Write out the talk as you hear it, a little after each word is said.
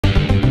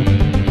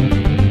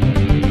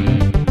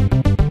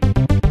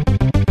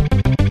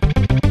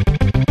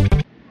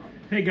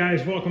Hey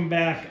guys, welcome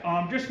back.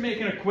 Just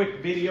making a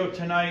quick video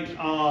tonight.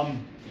 Got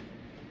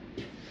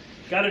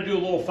to do a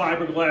little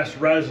fiberglass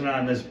resin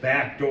on this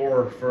back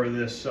door for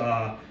this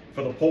for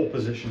the pole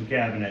position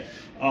cabinet.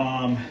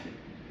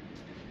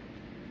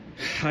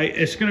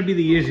 It's going to be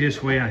the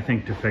easiest way, I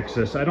think, to fix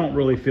this. I don't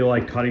really feel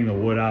like cutting the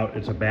wood out.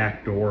 It's a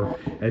back door.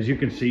 As you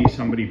can see,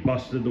 somebody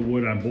busted the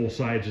wood on both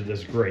sides of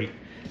this grate.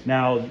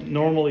 Now,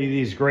 normally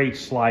these grates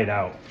slide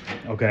out,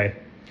 okay?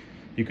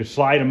 You could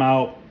slide them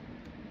out,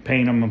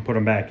 paint them, and put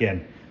them back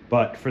in.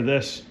 But for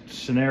this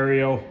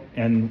scenario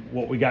and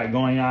what we got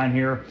going on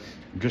here,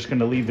 I'm just going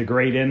to leave the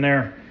grate in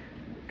there,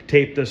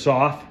 tape this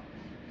off,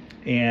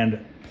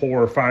 and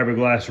pour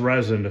fiberglass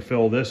resin to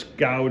fill this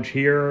gouge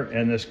here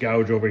and this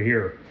gouge over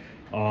here.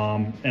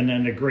 And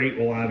then the grate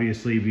will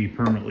obviously be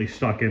permanently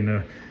stuck in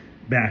the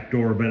back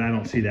door, but I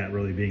don't see that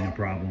really being a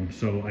problem.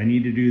 So I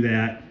need to do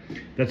that.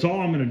 That's all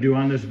I'm going to do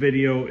on this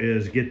video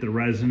is get the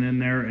resin in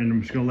there, and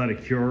I'm just going to let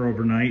it cure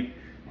overnight.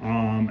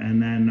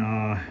 And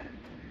then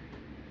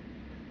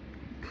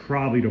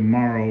probably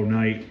tomorrow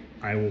night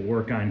I will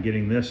work on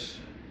getting this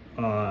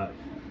all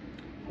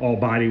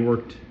body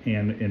worked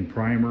and in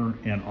primer,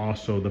 and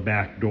also the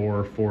back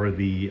door for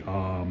the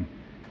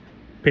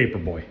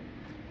Paperboy.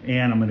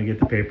 And I'm going to get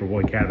the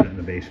Paperboy cabinet in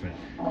the basement.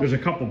 There's a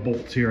couple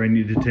bolts here I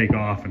need to take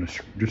off, and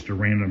just a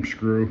random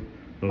screw.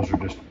 Those are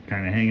just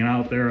kind of hanging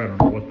out there. I don't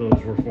know what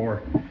those were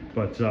for,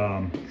 but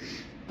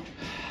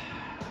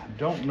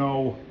don't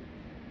know.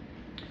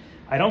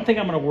 I don't think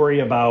I'm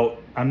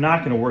not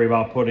going to worry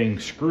about putting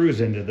screws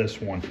into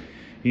this one.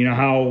 You know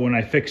how when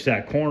I fixed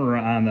that corner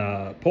on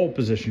the pole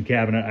position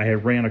cabinet, I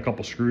had ran a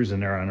couple screws in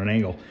there on an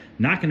angle.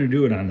 Not going to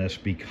do it on this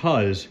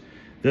because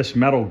this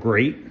metal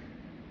grate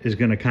is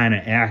going to kind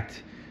of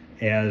act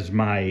as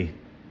my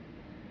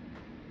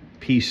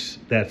piece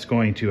that's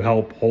going to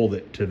help hold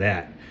it to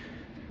that,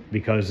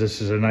 because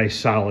this is a nice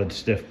solid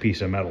stiff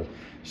piece of metal.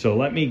 So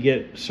let me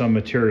get some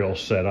material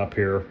set up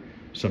here,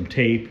 some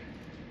tape,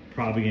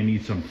 probably gonna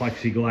need some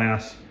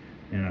plexiglass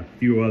and a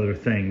few other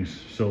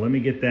things. So let me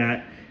get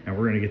that, and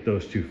we're gonna get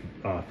those two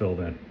filled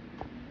in.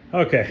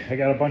 Okay, I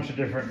got a bunch of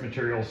different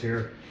materials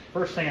here.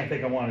 First thing I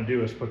think I want to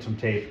do is put some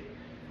tape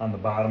on the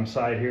bottom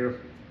side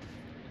here.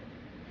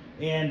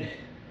 And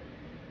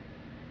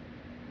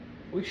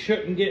we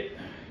shouldn't get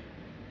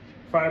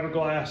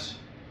fiberglass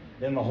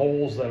in the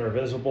holes that are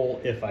visible.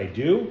 If I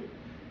do,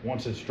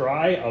 once it's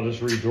dry, I'll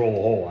just re-drill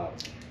the hole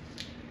out.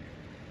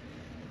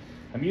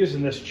 I'm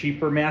using this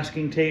cheaper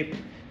masking tape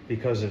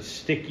because it's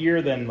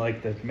stickier than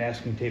like the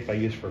masking tape I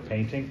use for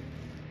painting.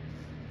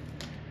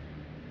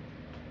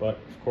 But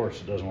of course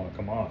it doesn't want to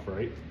come off,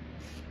 right?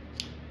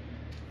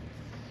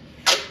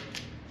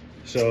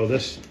 So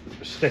this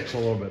sticks a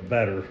little bit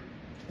better.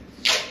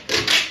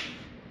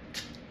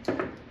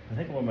 I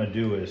think what I'm going to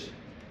do is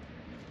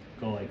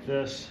go like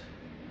this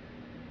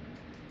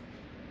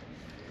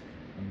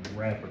and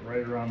wrap it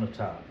right around the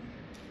top.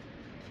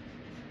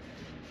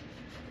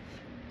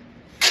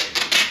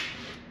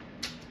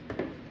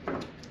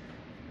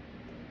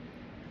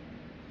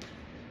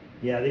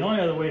 Yeah, the only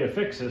other way to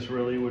fix this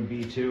really would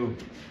be to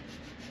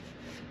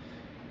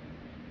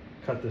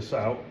cut this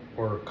out,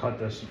 or cut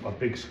this a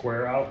big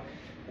square out,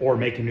 or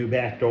make a new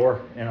back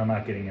door, and I'm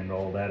not getting into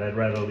all that. I'd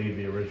rather leave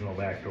the original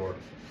back door.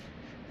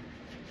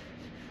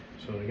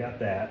 So we got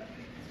that.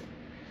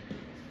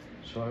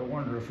 So I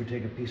wonder if we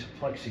take a piece of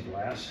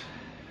plexiglass,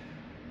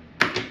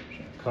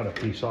 cut a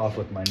piece off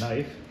with my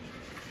knife.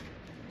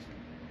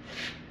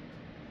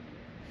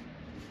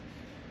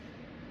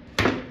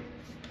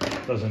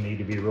 Doesn't need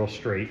to be real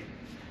straight.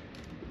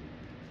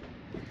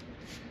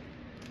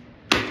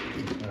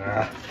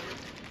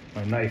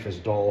 My knife is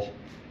dull.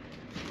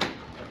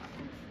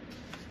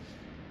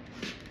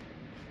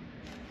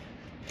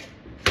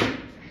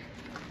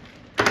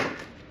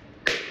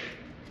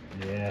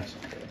 Yeah, it's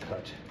not gonna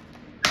cut.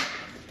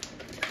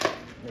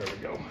 There we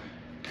go.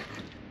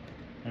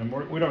 And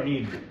we don't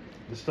need,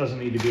 this doesn't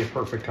need to be a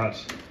perfect cut.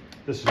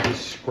 This is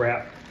just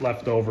scrap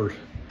leftover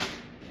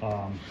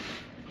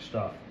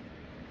stuff.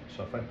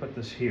 So if I put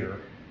this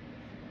here,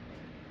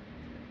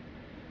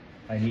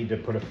 I need to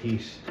put a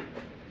piece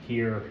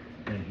here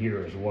and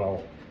here as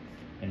well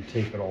and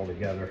tape it all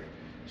together.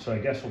 So I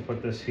guess we'll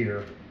put this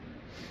here.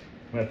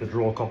 We have to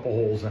drill a couple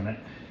holes in it.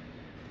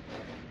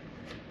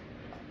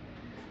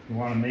 You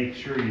want to make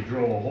sure you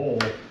drill a hole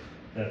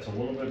that's a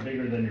little bit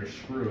bigger than your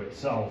screw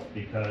itself,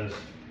 because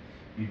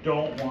you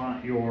don't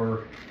want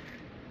your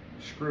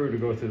screw to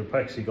go through the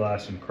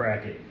plexiglass and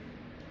crack it.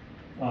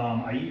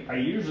 I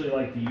usually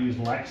like to use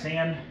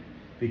Lexan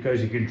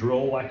because you can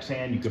drill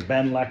Lexan, you can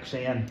bend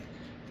Lexan,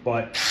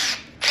 but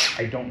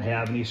I don't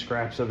have any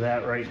scraps of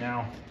that right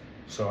now,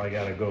 so I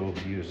gotta go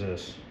use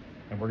this.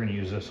 And we're gonna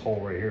use this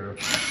hole right here.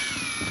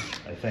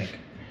 I think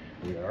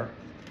we are.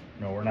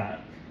 No, we're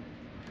not.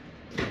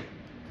 We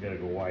gotta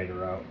go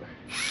wider out.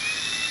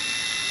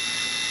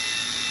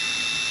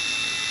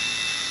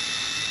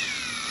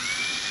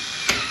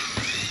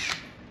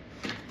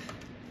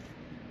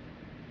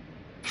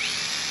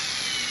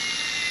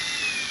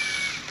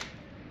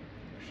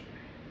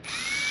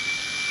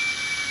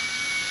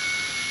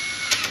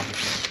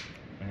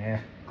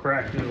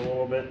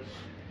 bit.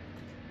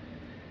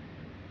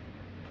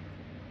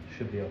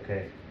 Should be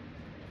okay.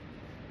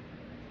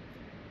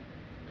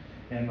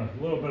 And a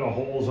little bit of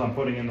holes I'm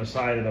putting in the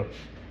side of the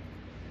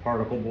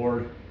particle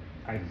board,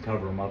 I can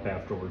cover them up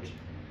afterwards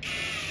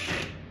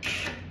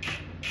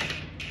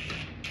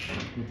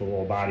with a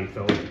little body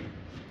fill.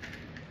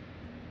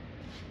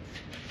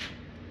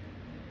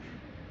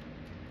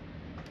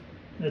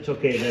 It's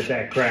okay that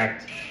that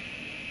cracked,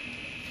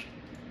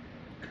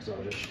 because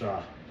I'll just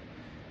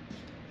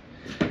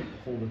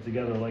hold it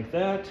together like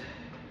that.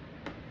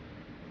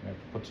 I have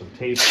to put some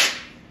tape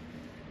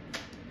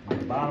on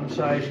the bottom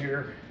side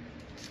here.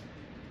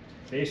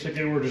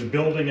 Basically, we're just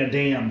building a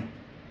dam.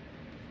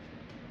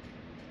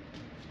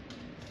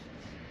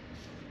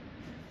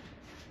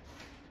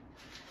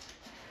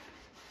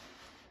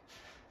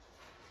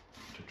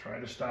 To try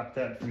to stop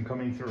that from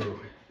coming through.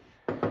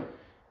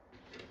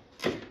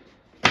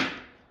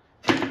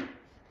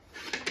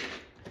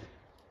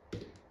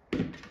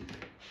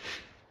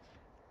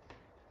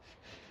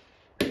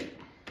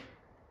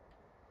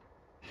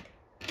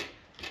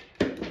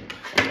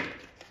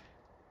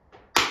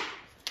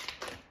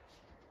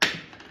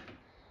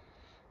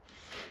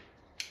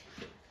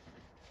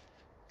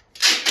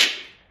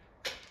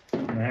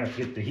 I have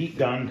to get the heat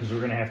gun because we're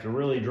going to have to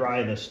really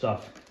dry this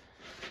stuff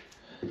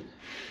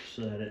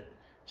so that it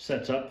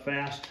sets up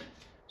fast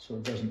so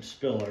it doesn't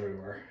spill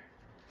everywhere.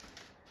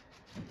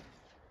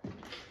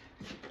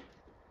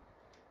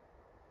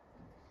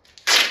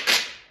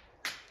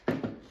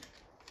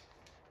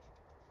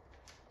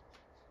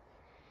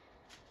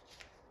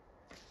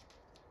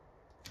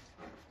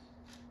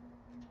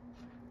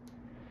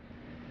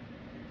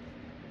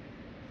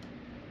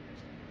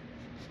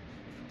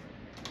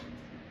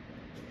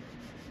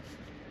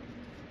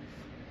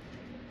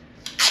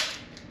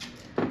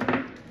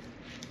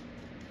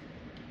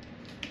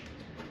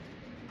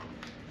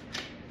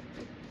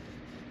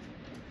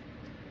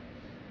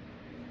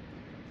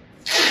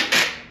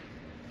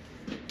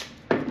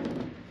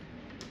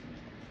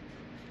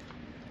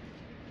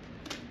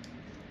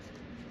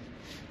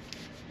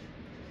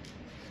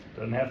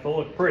 Doesn't have to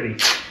look pretty,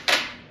 as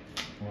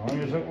long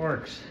as it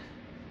works.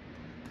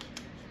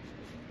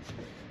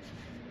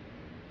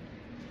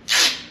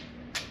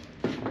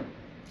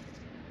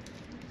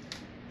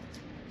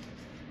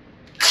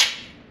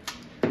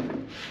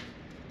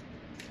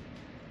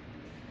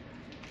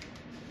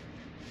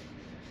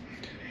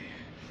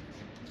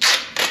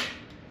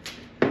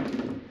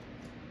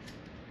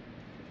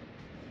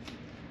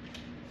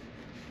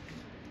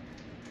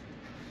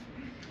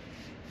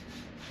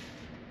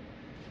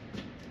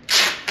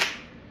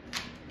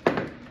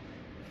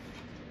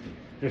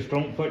 Just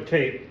don't put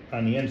tape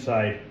on the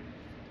inside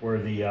where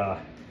the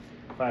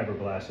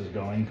fiberglass is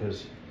going,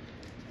 because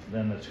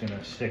then it's going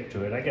to stick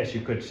to it. I guess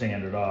you could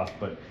sand it off,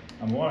 but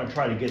I want to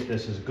try to get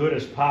this as good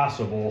as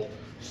possible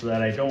so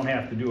that I don't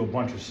have to do a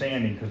bunch of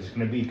sanding, because it's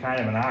going to be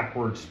kind of an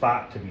awkward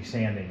spot to be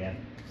sanding in.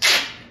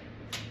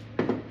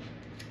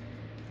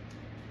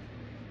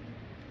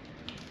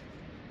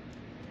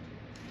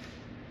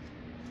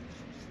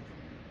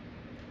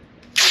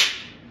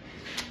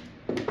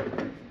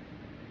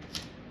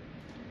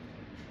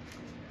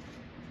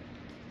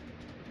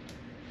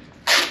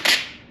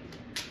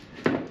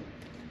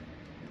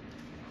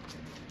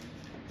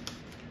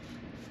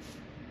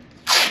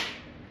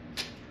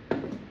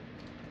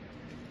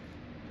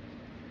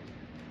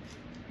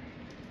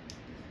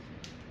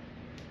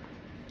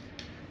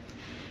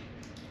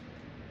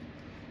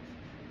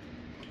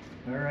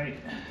 All right,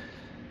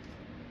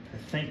 I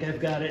think I've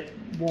got it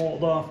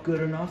walled off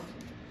good enough.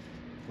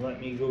 Let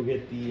me go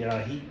get the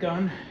heat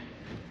gun,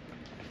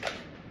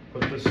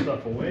 put this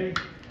stuff away.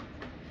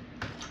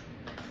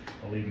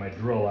 I'll leave my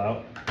drill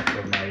out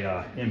for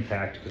my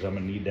impact, because I'm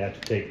gonna need that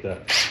to take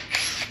the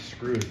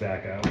screws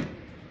back out.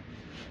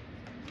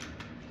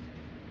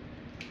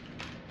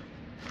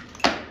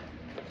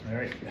 All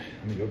right,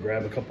 let me go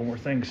grab a couple more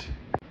things.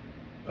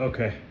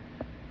 Okay,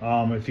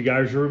 if you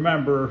guys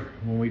remember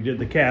when we did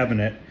the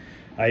cabinet,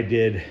 I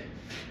did,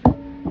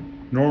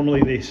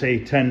 normally they say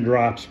 10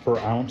 drops per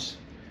ounce,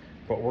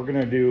 but we're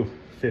gonna do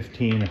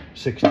 15,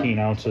 16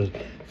 ounces,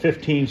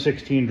 15,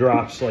 16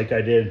 drops like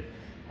I did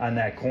on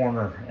that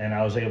corner, and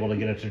I was able to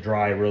get it to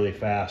dry really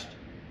fast.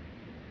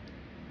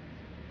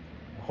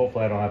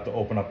 Hopefully I don't have to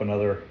open up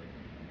another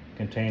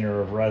container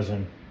of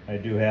resin. I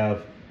do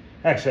have,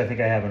 actually I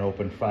think I have an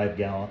open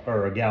 5-gallon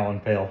or a gallon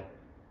pail.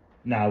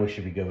 Nah, we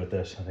should be good with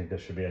this. I think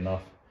this should be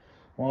enough.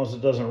 As long as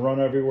it doesn't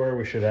run everywhere,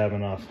 we should have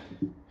enough.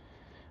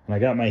 And I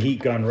got my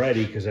heat gun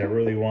ready because I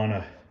really want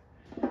to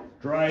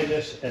dry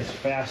this as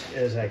fast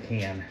as I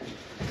can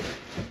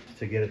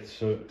to get it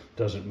so it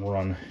doesn't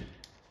run.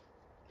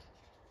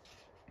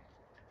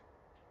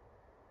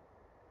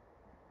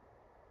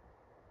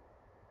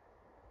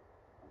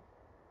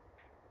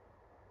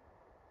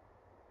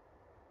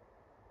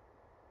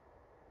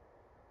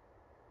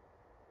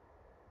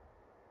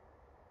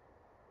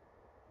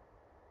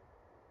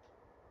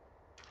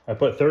 I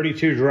put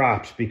 32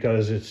 drops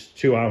because it's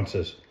 2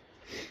 ounces.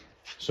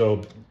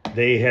 So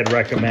they had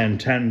recommend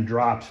 10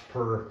 drops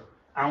per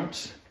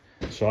ounce.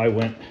 So I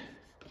went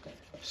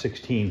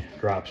 16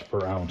 drops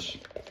per ounce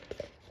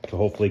to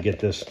hopefully get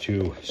this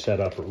to set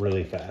up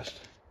really fast.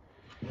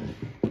 So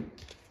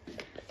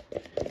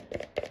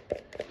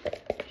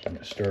I'm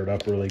gonna stir it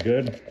up really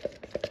good,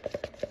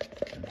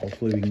 and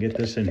hopefully we can get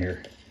this in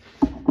here.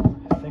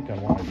 I think I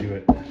want to do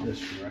it this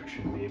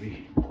direction,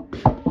 maybe.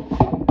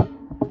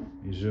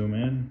 You zoom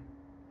in,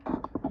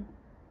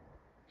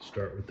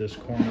 start with this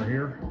corner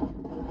here.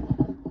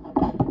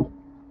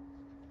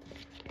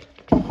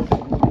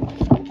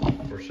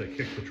 Of course, I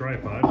kicked the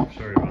tripod,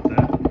 sorry about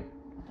that.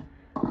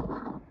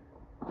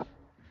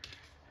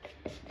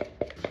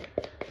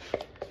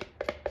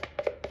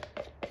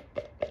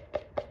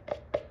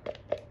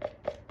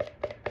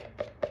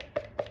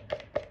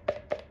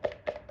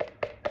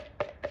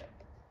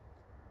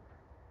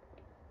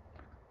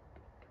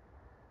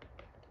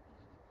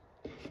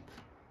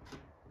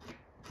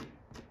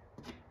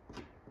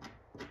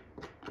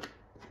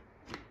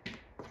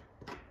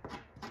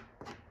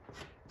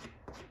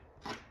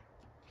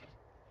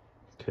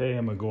 Okay,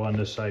 I'm gonna go on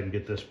this side and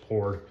get this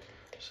poured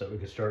so that we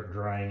can start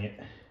drying it.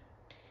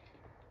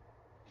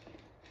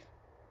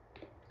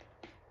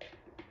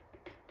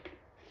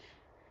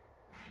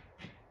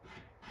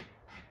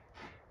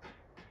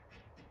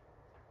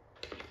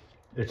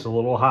 It's a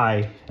little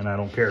high, and I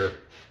don't care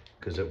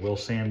because it will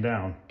sand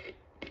down.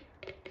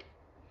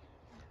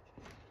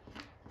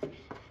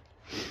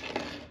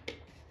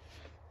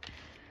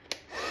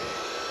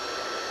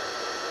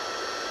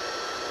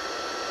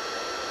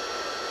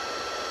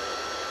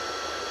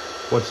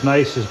 What's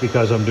nice is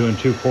because I'm doing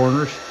two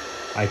corners,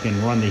 I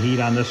can run the heat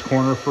on this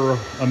corner for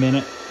a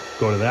minute,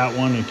 go to that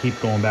one, and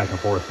keep going back and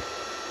forth.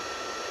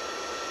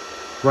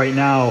 Right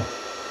now,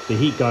 the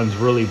heat gun's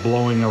really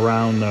blowing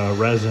around the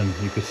resin.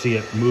 You can see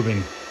it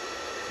moving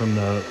from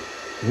the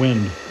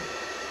wind.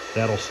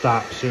 That'll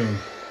stop soon.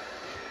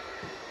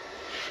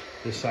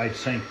 This side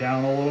sank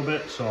down a little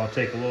bit, so I'll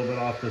take a little bit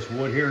off this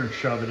wood here and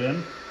shove it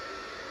in.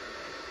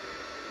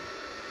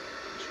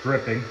 It's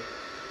dripping.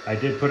 I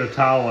did put a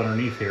towel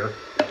underneath here,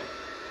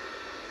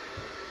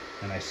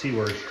 and I see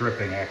where it's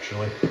dripping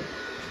actually.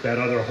 That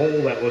other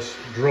hole that was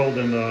drilled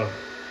in the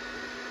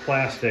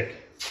plastic.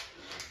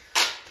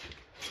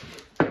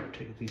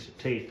 Take a piece of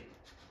tape,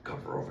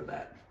 cover over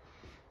that.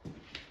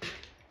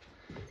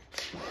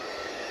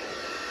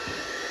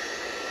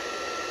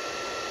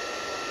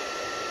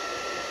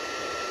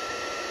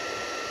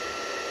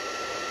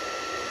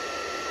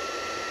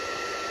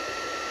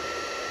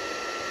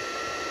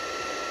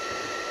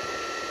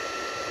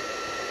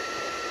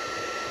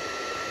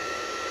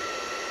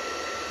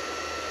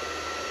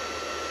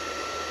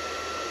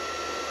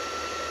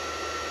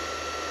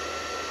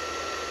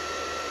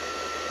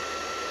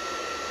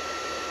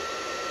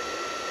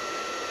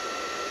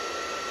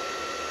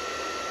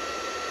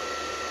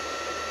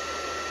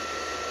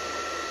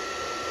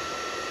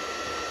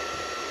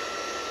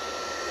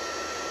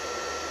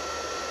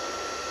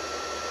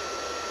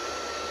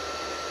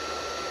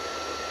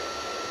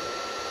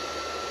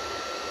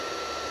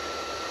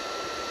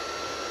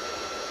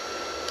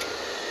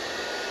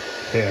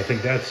 Okay, I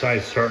think that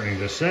side's starting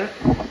to set.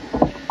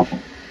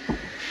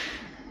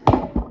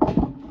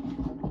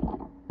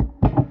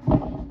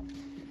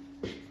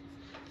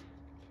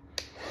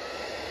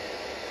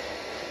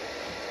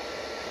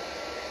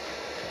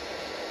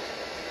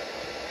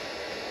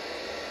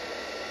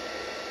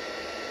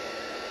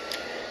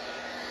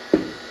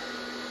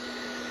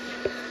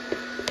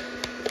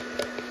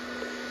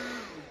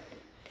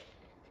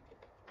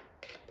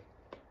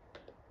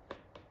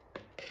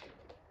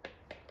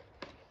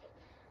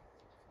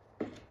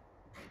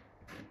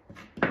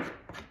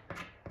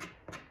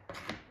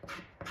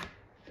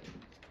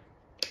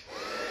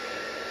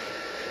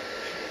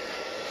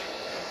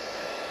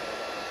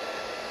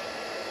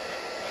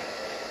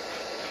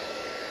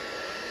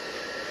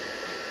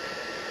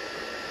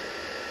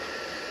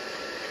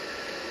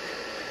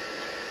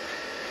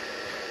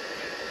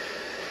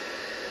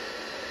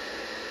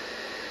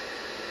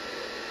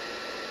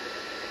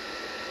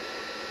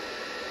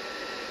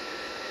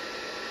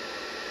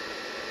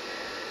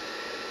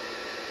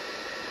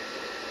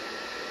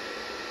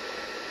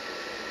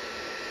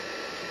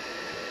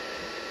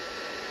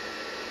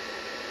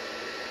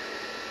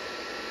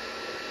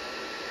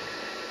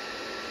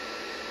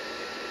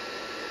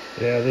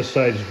 Yeah, this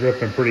side's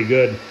dripping pretty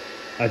good.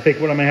 I think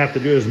what I'm gonna have to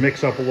do is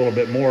mix up a little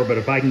bit more, but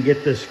if I can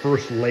get this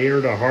first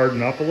layer to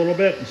harden up a little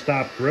bit and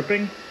stop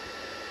dripping,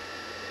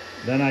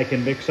 then I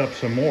can mix up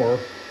some more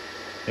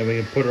and we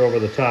can put it over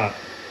the top.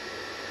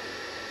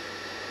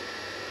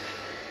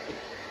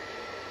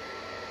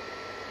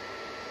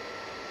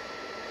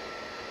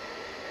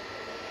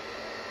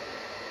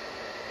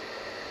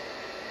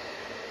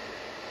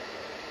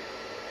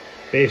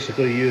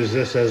 Basically use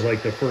this as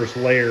like the first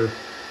layer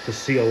to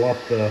seal up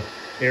the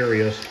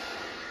areas.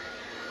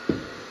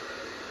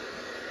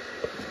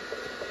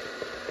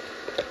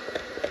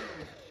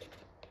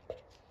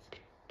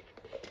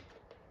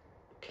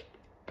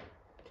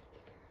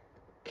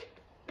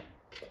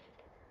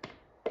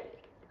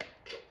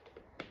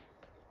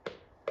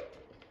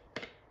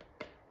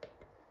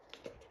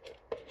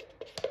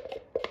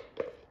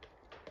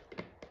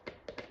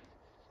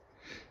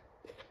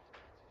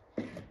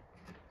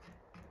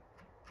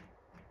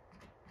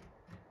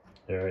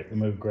 All right, let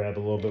me grab a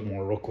little bit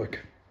more real quick.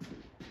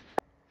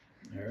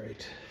 All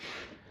right.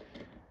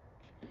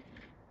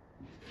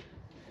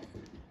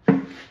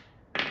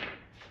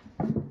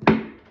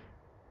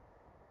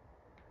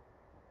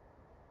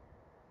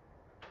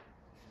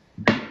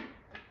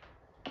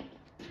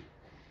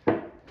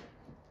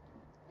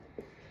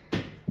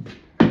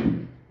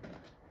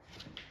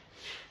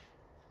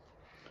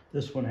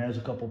 This one has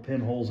a couple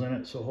pinholes in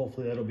it, so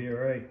hopefully that'll be all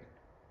right.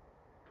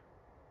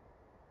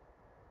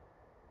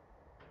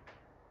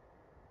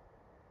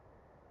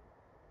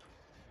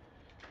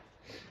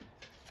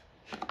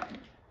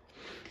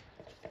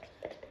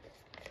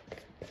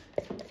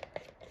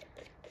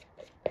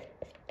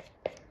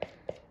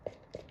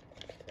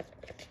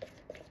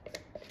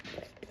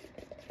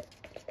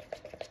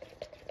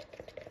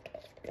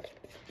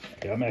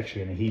 Yeah, I'm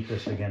actually going to heat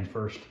this again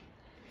first.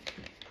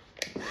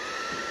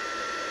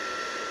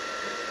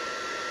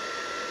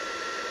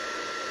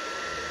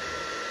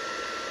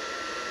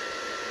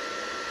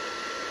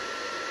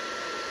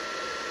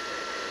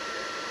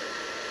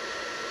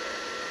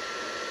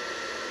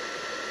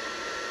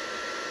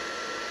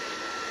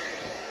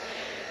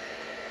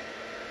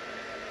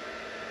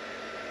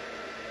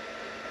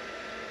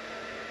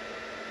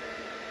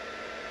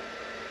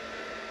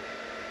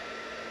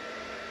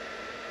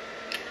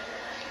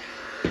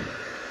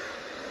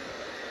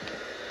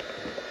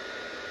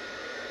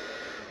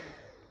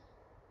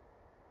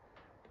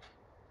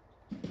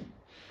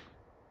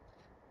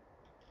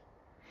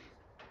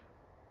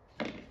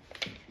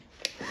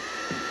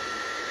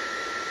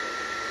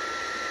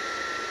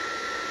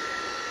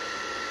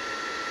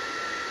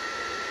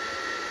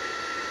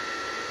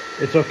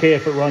 It's okay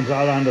if it runs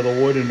out onto the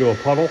wood into a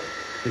puddle,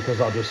 because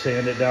I'll just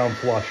sand it down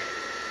flush.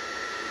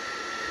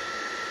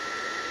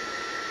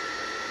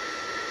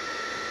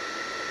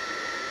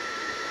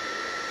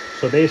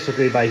 So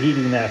basically by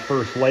heating that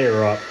first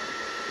layer up,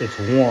 it's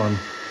warm,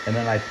 and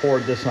then I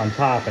poured this on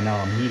top and now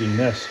I'm heating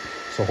this.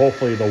 So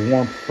hopefully the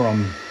warmth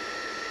from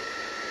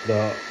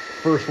the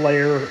first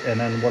layer and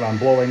then what I'm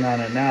blowing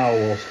on it now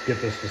will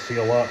get this to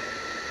seal up.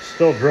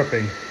 Still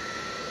dripping,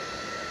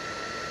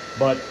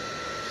 but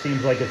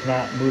seems like it's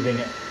not moving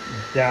it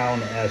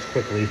down as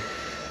quickly,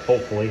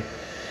 hopefully.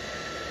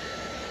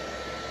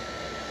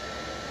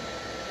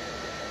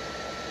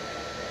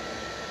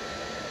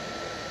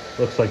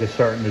 Looks like it's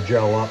starting to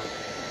gel up.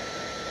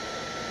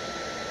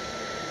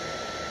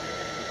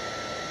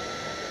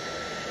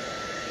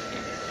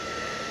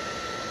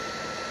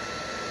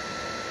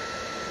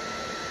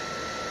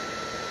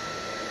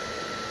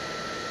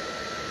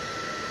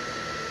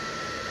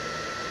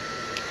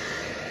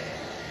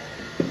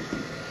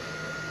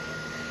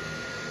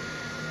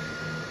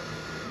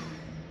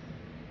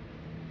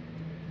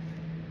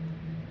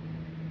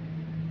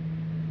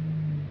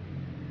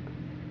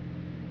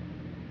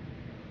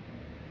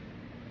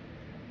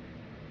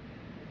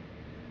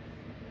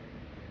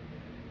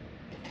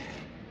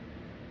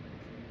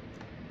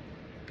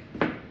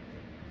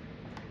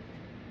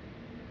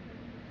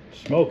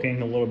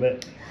 Smoking a little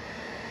bit.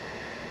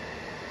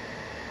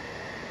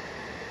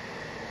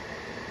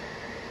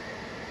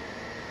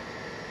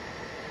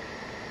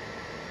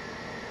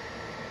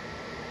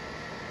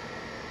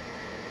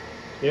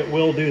 It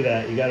will do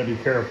that. You got to be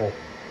careful.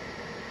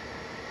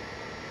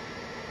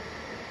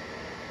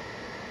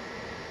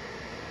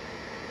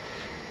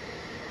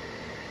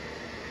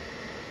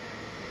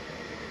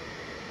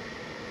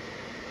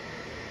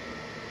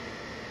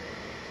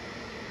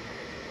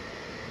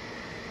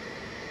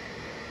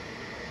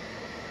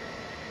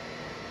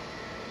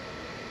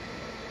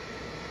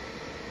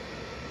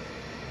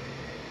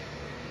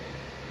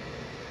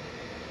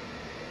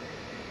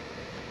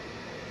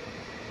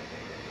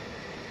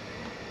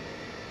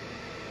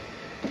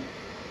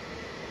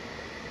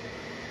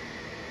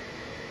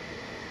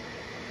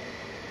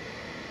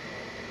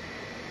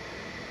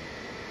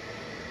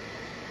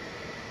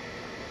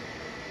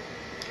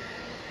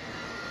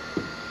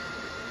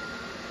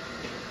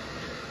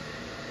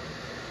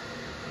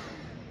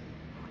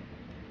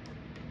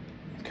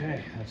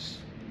 Okay,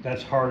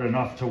 that's hard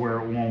enough to where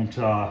it won't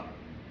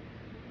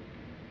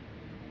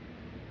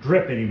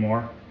drip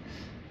anymore.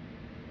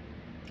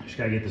 Just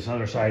gotta get this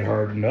other side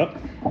hardened up.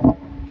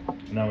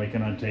 Now we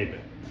can untape it.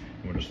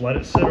 We'll just let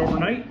it sit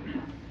overnight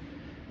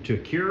to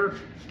cure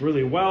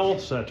really well,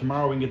 so that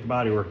tomorrow we can get the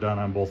bodywork done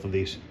on both of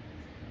these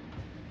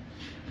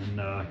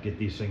and get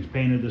these things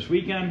painted this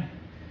weekend.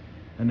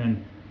 And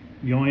then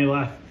the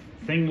only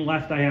thing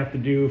left I have to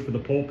do for the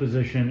pole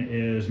position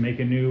is make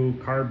a new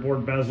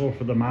cardboard bezel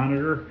for the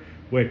monitor,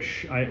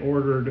 which I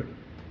ordered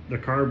the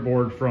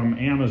cardboard from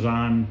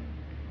Amazon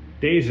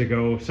days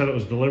ago. Said it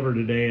was delivered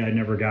today. I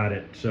never got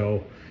it,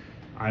 so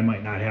I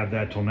might not have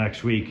that till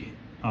next week.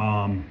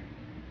 So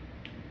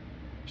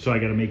I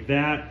got to make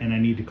that, and I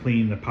need to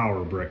clean the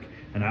power brick,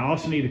 and I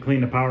also need to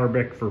clean the power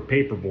brick for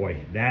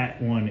Paperboy.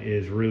 That one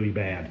is really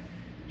bad,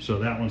 so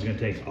that one's going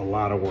to take a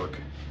lot of work.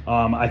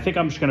 I think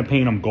I'm just going to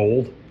paint them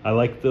gold. I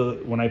like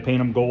when I paint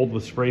them gold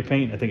with spray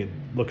paint. I think it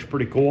looks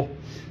pretty cool.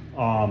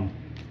 I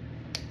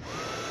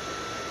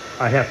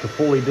have to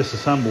fully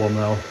disassemble them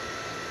though,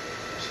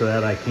 so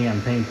that I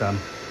can paint them.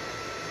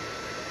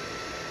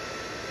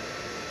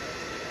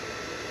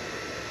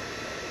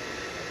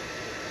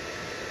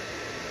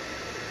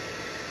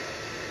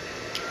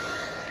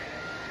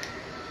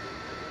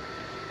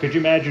 Could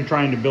you imagine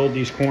trying to build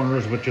these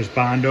corners with just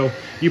Bondo?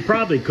 You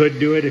probably could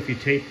do it if you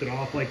taped it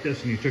off like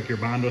this and you took your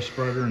Bondo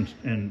spreader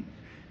and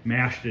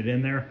mashed it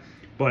in there.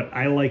 But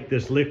I like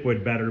this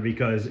liquid better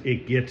because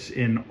it gets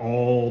in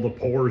all the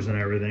pores and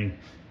everything.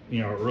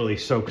 You know, it really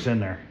soaks in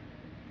there.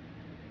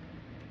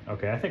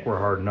 Okay, I think we're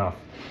hard enough.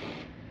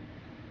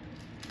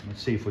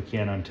 Let's see if we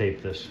can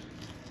untape this.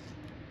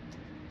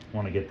 I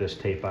want to get this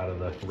tape out of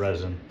the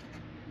resin.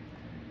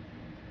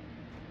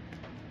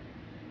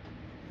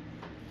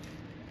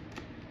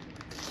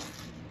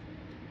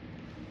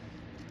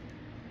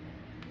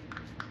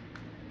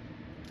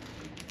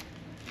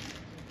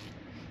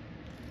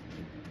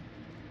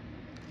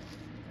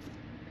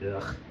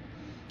 Ugh,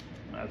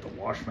 I have to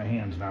wash my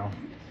hands now.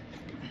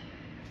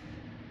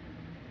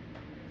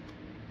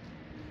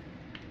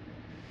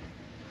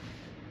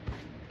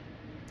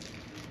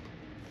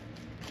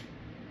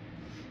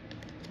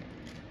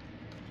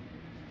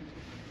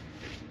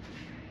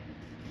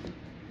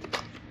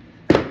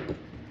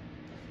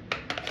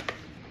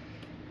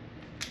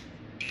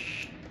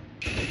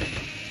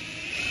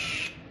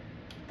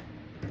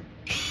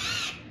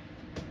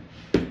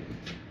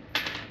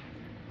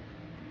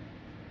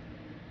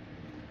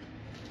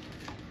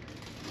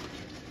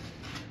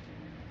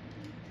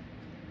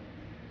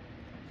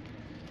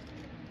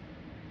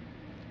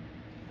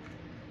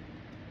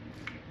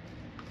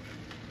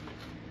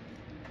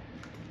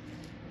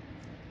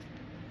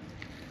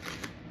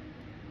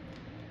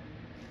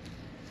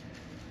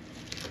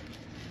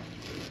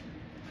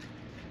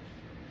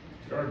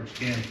 Garbage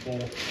can's full.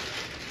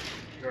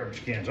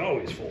 Garbage can's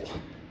always full.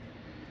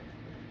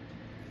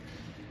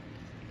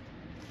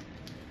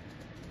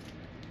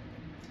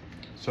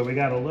 So we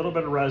got a little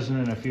bit of resin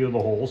in a few of the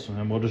holes, and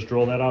then we'll just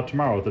drill that out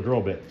tomorrow with the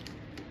drill bit.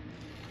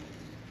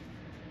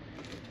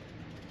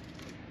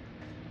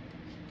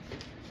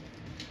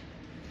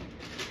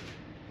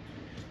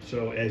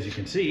 So as you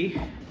can see,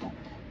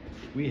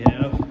 we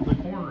have the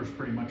corners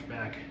pretty much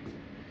back.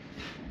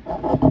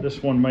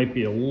 This one might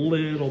be a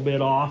little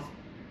bit off.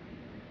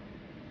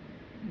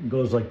 It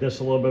goes like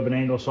this, a little bit of an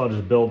angle, so I'll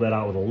just build that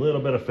out with a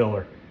little bit of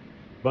filler.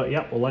 But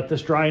yeah, we'll let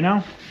this dry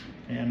now,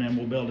 and then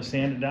we'll be able to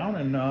sand it down,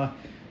 and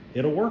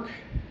it'll work.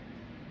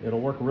 It'll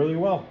work really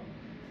well.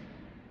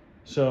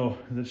 So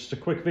just a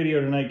quick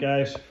video tonight,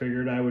 guys.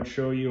 Figured I would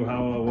show you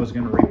how I was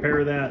going to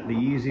repair that the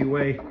easy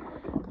way.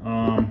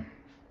 I'll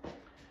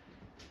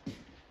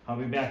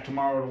be back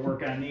tomorrow to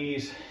work on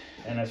these,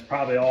 and that's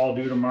probably all I'll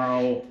do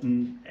tomorrow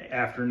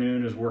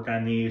afternoon is work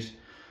on these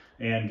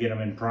and get them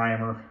in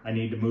primer. I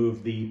need to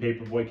move the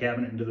Paperboy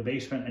cabinet into the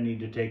basement. I need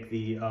to take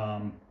the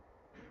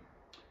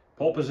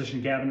pole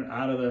position cabinet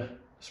out of the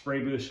spray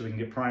booth so we can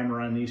get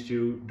primer on these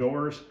two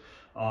doors.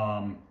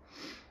 I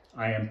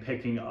am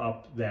picking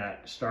up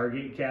that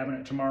Stargate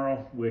cabinet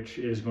tomorrow, which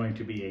is going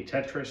to be a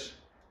Tetris.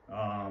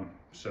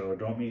 So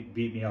don't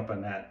beat me up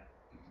on that,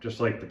 just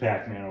like the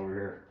Pac-Man over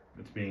here.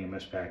 It's being a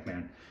Miss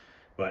Pac-Man.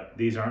 But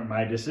these aren't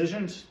my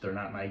decisions. They're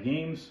not my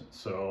games.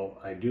 So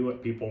I do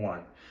what people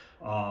want.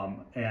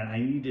 And I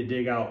need to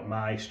dig out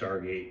my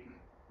Stargate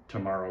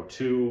tomorrow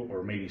too,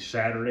 or maybe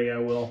Saturday I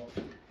will,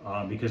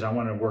 because I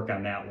want to work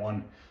on that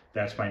one.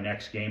 That's my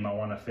next game I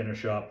want to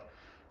finish up.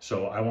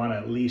 So I want to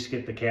at least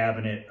get the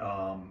cabinet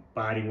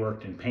body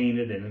worked and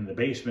painted and in the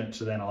basement,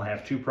 so then I'll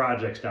have two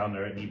projects down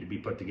there that need to be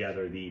put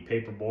together, the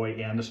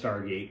Paperboy and the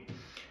Stargate.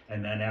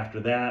 And then after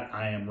that,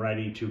 I am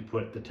ready to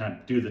put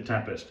do the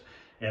Tempest.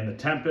 And the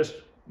Tempest,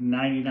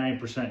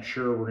 99%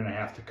 sure we're going to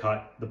have to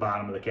cut the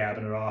bottom of the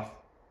cabinet off,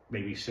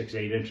 maybe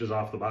 6-8 inches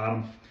off the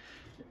bottom,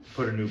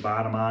 put a new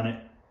bottom on it,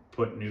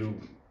 put new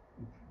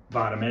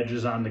bottom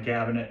edges on the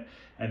cabinet,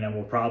 and then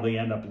we'll probably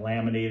end up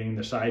laminating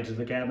the sides of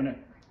the cabinet,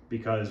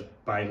 because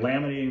by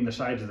laminating the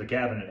sides of the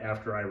cabinet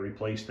after I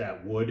replace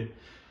that wood,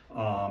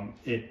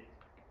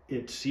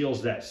 it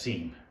seals that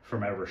seam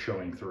from ever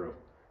showing through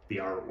the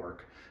artwork.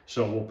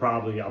 So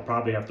I'll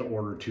probably have to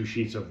order 2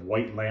 sheets of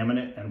white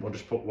laminate, and we'll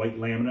just put white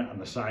laminate on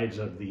the sides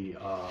of the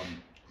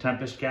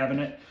Tempest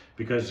cabinet,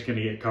 because it's going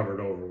to get covered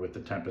over with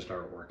the Tempest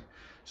artwork.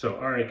 So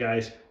all right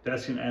guys,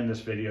 that's going to end this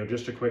video.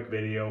 Just a quick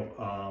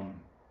video.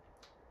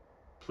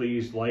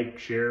 Please like,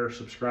 share,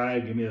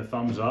 subscribe, give me the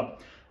thumbs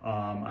up.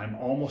 I'm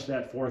almost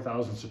at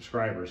 4,000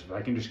 subscribers. If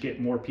I can just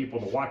get more people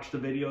to watch the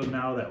videos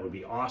now, that would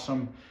be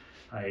awesome.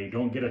 I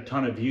don't get a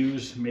ton of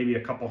views, maybe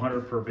a couple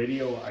hundred per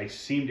video. I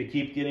seem to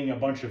keep getting a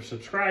bunch of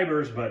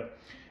subscribers, but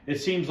it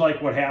seems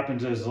like what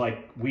happens is,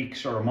 like,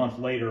 weeks or a month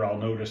later, I'll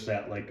notice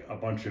that like a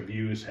bunch of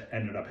views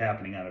ended up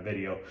happening on a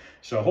video.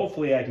 So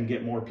hopefully I can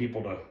get more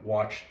people to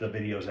watch the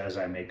videos as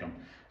I make them.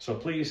 So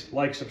please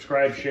like,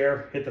 subscribe,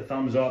 share, hit the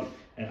thumbs up,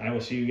 and I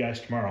will see you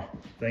guys tomorrow.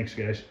 Thanks,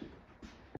 guys.